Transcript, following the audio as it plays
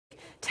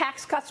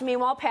Tax cuts,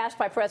 meanwhile, passed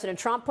by President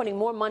Trump, putting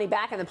more money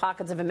back in the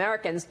pockets of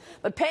Americans.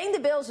 But paying the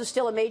bills is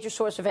still a major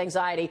source of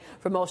anxiety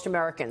for most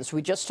Americans.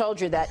 We just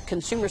told you that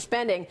consumer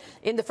spending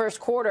in the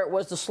first quarter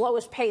was the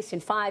slowest pace in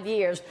 5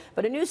 years.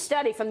 But a new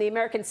study from the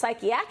American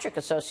Psychiatric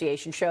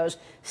Association shows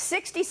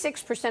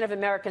 66% of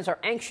Americans are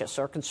anxious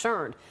or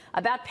concerned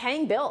about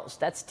paying bills.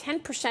 That's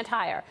 10%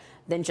 higher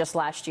than just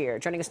last year.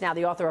 Joining us now,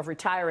 the author of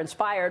Retire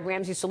Inspired,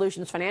 Ramsey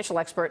Solutions financial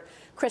expert,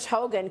 Chris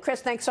Hogan.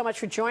 Chris, thanks so much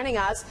for joining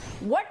us.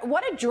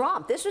 What a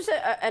jump. This was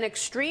an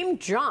extreme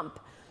jump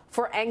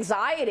for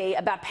anxiety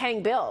about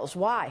paying bills.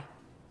 Why?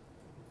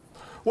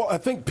 Well, I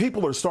think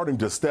people are starting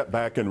to step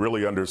back and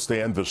really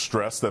understand the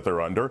stress that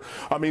they're under.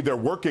 I mean, they're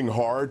working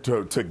hard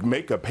to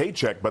make a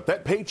paycheck, but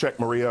that paycheck,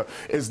 Maria,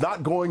 is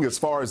not going as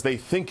far as they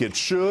think it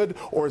should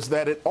or as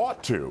that it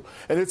ought to.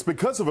 And it's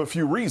because of a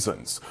few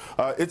reasons.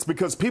 It's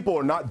because people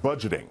are not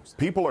budgeting.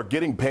 People are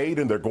getting paid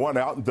and they're going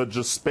out and they're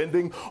just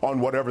spending on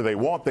whatever they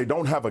want. They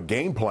don't have a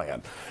game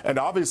plan. And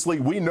obviously,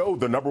 we know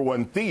the number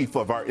one thief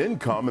of our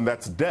income, and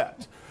that's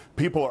debt.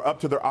 People are up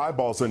to their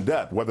eyeballs in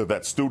debt, whether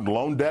that's student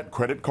loan debt,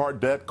 credit card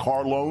debt,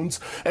 car loans.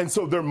 And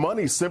so their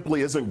money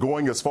simply isn't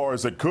going as far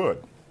as it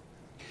could.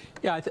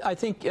 Yeah, I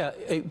think,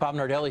 Bob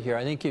Nardelli here,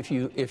 I think if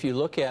you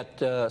look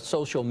at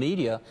social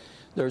media,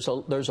 there's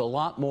a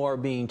lot more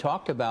being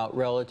talked about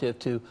relative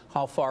to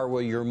how far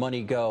will your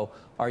money go.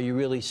 Are you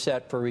really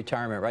set for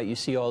retirement, right? You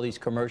see all these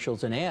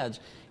commercials and ads.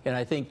 And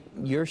I think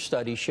your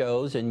study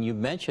shows, and you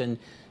mentioned,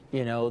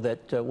 you know,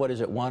 that, what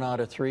is it, 1 out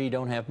of 3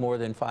 don't have more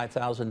than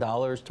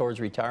 $5,000 towards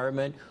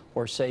retirement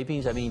or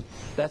savings. I mean,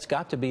 that's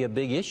got to be a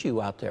big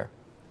issue out there.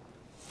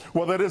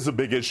 Well, that is a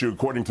big issue,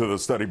 according to the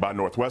study by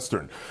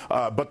Northwestern.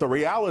 But the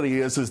reality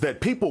is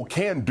that people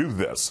can do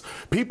this.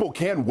 People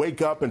can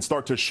wake up and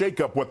start to shake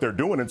up what they're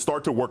doing and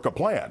start to work a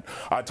plan.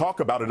 I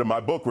talk about it in my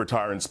book,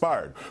 Retire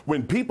Inspired.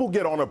 When people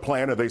get on a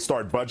plan and they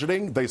start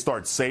budgeting, they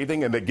start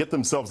saving, and they get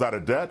themselves out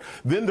of debt,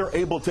 then they're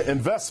able to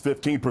invest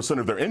 15%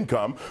 of their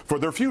income for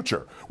their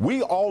future.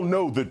 We all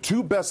know the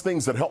two best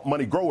things that help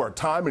money grow are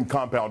time and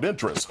compound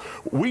interest.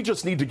 We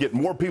just need to get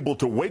more people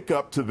to wake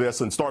up to this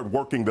and start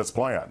working this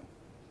plan.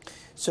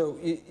 So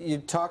you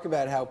talk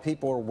about how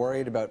people are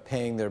worried about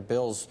paying their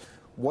bills.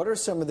 What are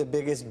some of the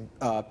biggest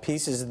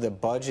pieces of the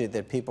budget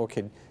that people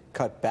could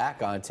cut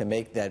back on to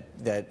make that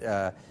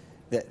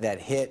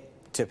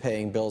hit to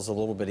paying bills a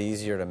little bit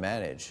easier to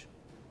manage?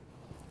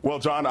 Well,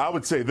 John, I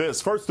would say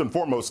this. First and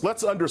foremost,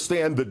 let's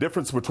understand the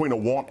difference between a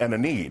want and a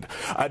need.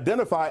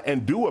 Identify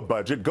and do a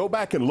budget. Go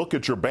back and look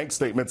at your bank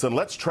statements and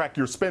let's track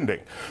your spending.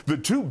 The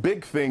two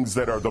big things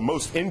that are the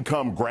most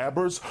income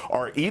grabbers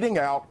are eating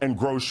out and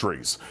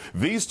groceries.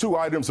 These two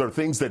items are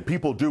things that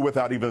people do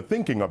without even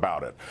thinking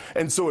about it.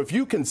 And so if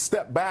you can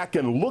step back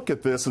and look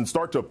at this and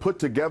start to put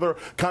together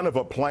kind of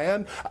a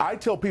plan, I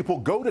tell people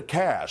go to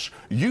cash.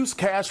 Use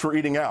cash for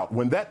eating out.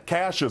 When that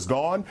cash is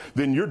gone,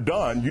 then you're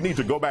done. You need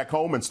to go back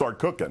home and start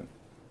cooking.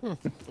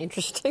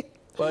 Interesting.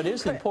 Well, it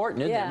is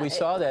important, isn't it? We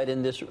saw that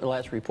in this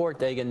last report.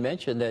 Dagan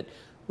mentioned that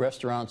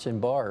restaurants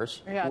and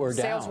bars were down.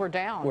 Sales were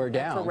down.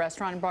 For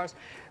restaurant and bars.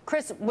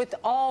 Chris, with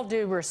all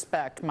due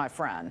respect, my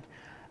friend,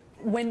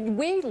 when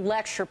we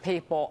lecture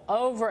people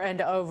over and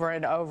over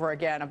and over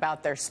again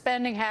about their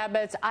spending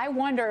habits, I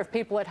wonder if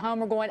people at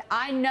home are going,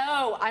 I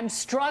know I'm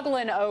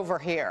struggling over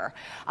here.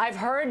 I've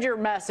heard your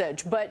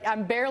message, but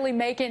I'm barely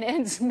making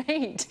ends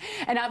meet.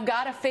 And I've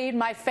got to feed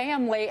my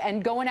family,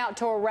 and going out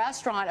to a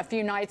restaurant a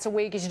few nights a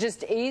week is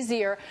just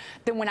easier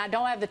than when I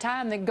don't have the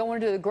time than going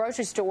to the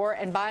grocery store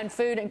and buying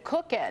food and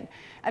cooking.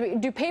 I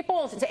mean, do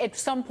people at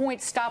some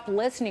point stop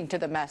listening to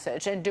the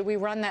message, and do we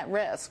run that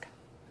risk?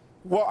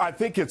 Well, I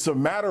think it's a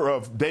matter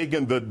of,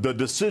 Dagan, the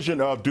decision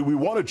of, do we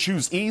want to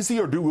choose easy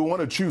or do we want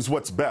to choose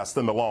what's best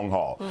in the long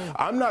haul?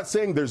 I'm not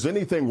saying there's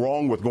anything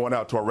wrong with going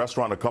out to a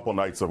restaurant a couple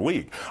nights a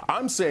week.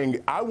 I'm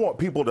saying I want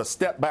people to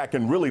step back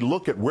and really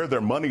look at where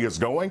their money is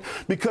going,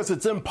 because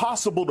it's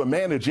impossible to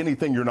manage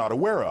anything you're not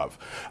aware of.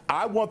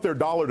 I want their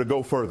dollar to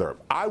go further.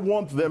 I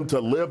want them to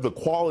live the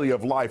quality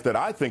of life that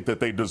I think that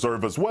they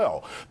deserve as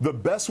well. The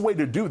best way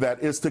to do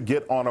that is to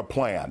get on a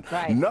plan.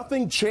 Right.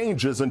 Nothing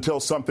changes until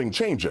something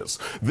changes.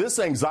 This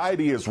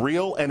anxiety is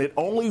real, and it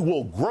only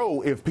will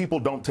grow if people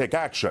don't take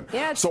action.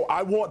 Yeah, so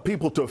I want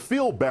people to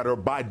feel better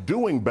by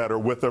doing better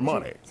with their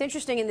money. It's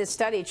interesting, in this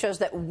study, it shows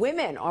that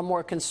women are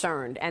more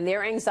concerned, and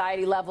their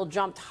anxiety level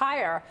jumped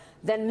higher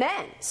than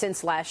men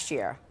since last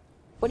year.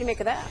 What do you make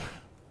of that?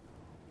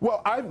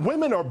 Well,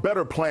 women are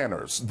better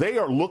planners. They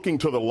are looking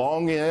to the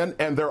long end,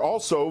 and they're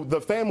also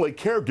the family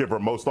caregiver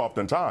most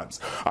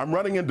oftentimes. I'm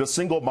running into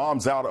single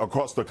moms out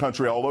across the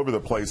country all over the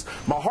place.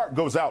 My heart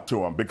goes out to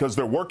them because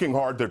they're working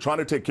hard. They're trying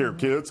to take care of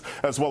kids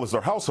as well as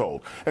their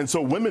household. And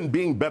so women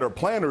being better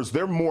planners,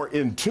 they're more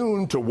in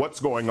tune to what's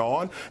going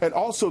on, and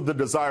also the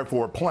desire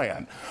for a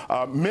plan.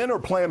 Men are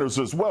planners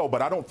as well,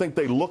 but I don't think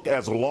they look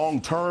as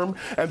long-term,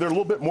 and they're a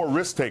little bit more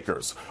risk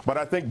takers. But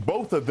I think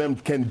both of them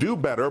can do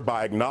better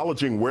by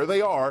acknowledging where they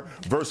are are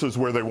versus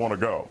where they want to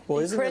go. Well,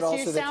 isn't Chris, it also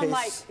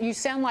you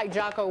sound like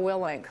Jocko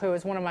Willink, who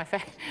is one of my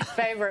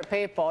favorite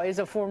people. He's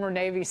a former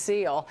Navy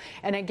SEAL.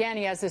 And again,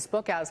 he has this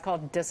book out. It's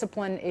called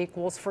Discipline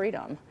Equals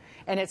Freedom.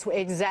 And it's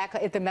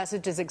exactly, the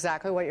message is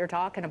exactly what you're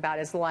talking about.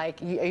 It's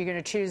like, are you going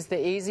to choose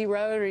the easy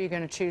road, or are you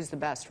going to choose the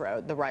best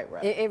road, the right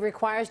road? It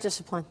requires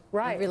discipline.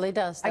 Right. It really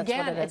does. That's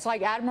Again, what it is. it's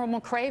like Admiral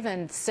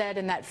McCraven said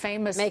in that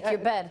famous... Make your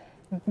bed.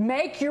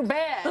 Make your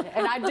bed.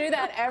 And I do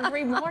that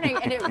every morning,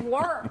 and it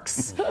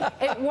works.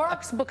 It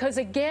works because,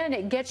 again,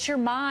 it gets your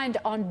mind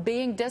on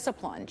being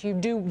disciplined. You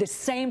do the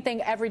same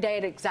thing every day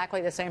at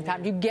exactly the same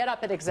time. You get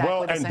up at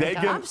exactly the same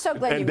time. I'm so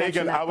glad you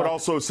mentioned that. I would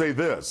also say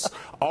this.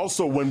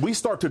 Also, when we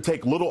start to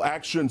take little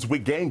actions, we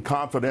gain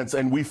confidence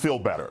and we feel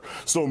better.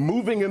 So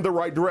moving in the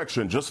right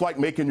direction, just like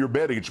making your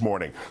bed each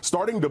morning,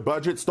 starting to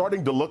budget,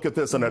 starting to look at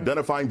this and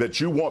identifying that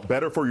you want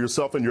better for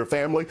yourself and your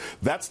family,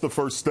 that's the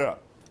first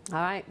step. All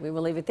right, we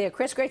will leave it there.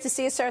 Chris, great to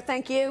see you, sir.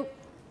 Thank you.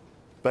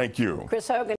 Thank you. Chris Hogan.